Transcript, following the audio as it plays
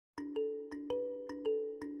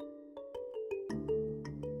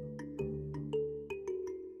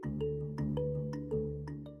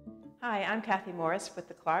Hi, I'm Kathy Morris with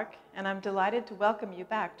the Clark, and I'm delighted to welcome you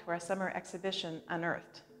back to our summer exhibition,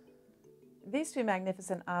 Unearthed. These two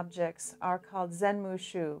magnificent objects are called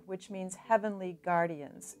Zhenmushou, which means heavenly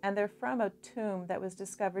guardians, and they're from a tomb that was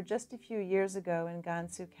discovered just a few years ago in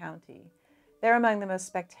Gansu County. They're among the most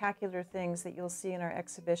spectacular things that you'll see in our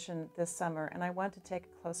exhibition this summer, and I want to take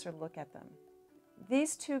a closer look at them.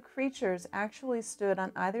 These two creatures actually stood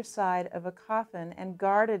on either side of a coffin and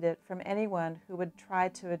guarded it from anyone who would try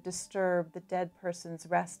to disturb the dead person's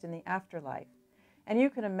rest in the afterlife. And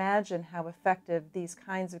you can imagine how effective these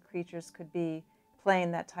kinds of creatures could be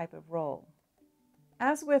playing that type of role.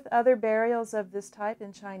 As with other burials of this type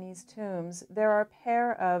in Chinese tombs, there are a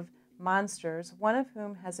pair of monsters, one of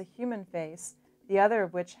whom has a human face, the other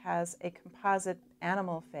of which has a composite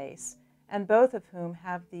animal face, and both of whom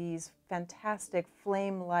have these fantastic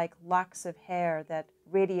flame-like locks of hair that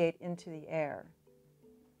radiate into the air.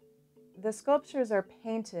 The sculptures are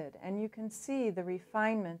painted, and you can see the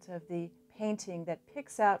refinement of the painting that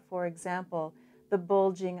picks out, for example, the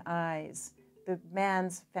bulging eyes, the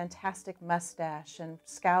man's fantastic mustache and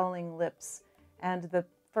scowling lips, and the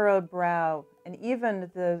furrowed brow, and even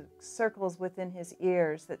the circles within his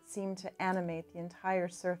ears that seem to animate the entire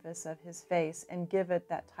surface of his face and give it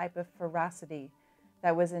that type of ferocity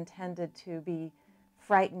that was intended to be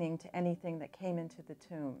frightening to anything that came into the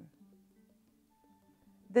tomb.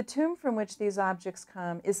 The tomb from which these objects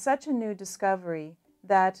come is such a new discovery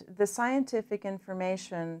that the scientific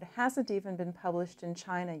information hasn't even been published in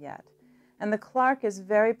China yet. And the Clark is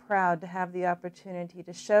very proud to have the opportunity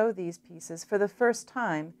to show these pieces for the first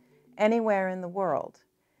time anywhere in the world,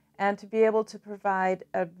 and to be able to provide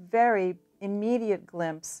a very immediate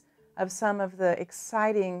glimpse of some of the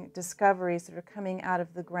exciting discoveries that are coming out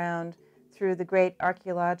of the ground through the great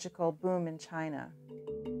archaeological boom in China.